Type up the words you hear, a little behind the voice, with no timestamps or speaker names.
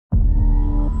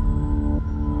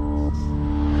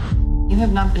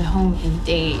have not been home in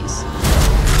days.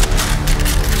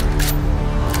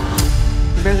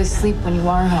 You barely sleep when you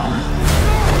are home.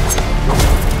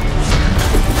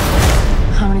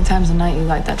 How many times a night you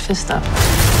light that fist up?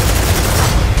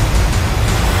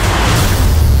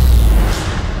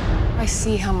 I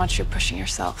see how much you're pushing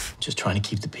yourself. Just trying to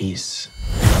keep the peace.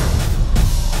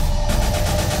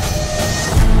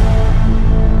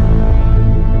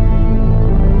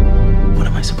 What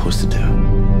am I supposed to do?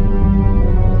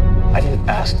 I didn't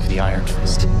ask for the Iron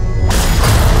Fist.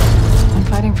 I'm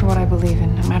fighting for what I believe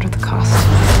in, no matter the cost.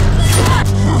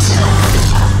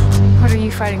 What are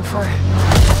you fighting for?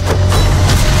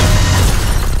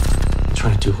 I'm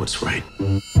trying to do what's right.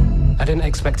 I didn't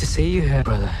expect to see you here,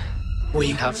 brother.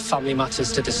 We have family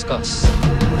matters to discuss.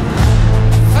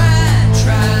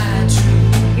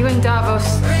 You and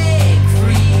Davos,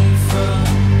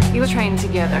 you were trained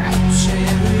together.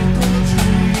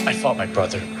 I fought my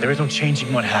brother. There is no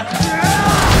changing what happened.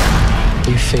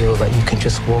 You feel that you can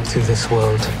just walk through this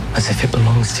world as if it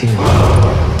belongs to you.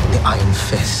 The Iron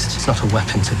Fist is not a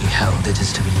weapon to be held, it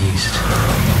is to be used.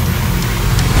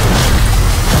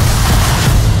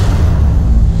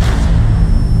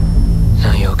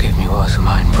 Now you'll give me what's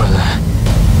mine, brother.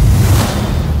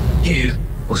 You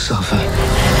will suffer.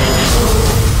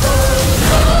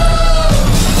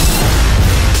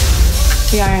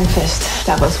 The Iron Fist,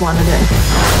 Davos wanted it.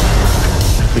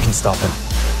 We can stop him,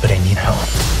 but I need help.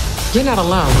 You're not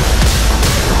alone.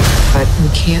 But we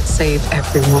can't save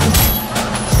everyone.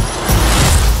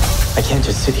 I can't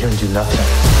just sit here and do nothing.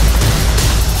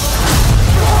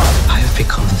 I have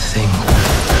become the thing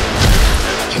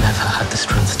you never had the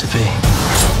strength to be.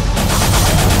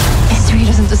 History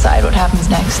doesn't decide what happens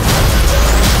next.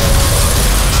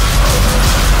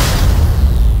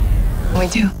 We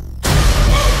do.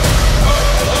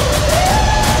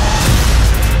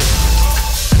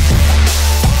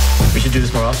 We should do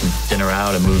this more often. Dinner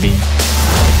out, a movie.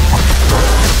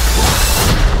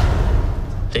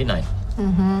 Date night.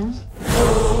 Mm-hmm.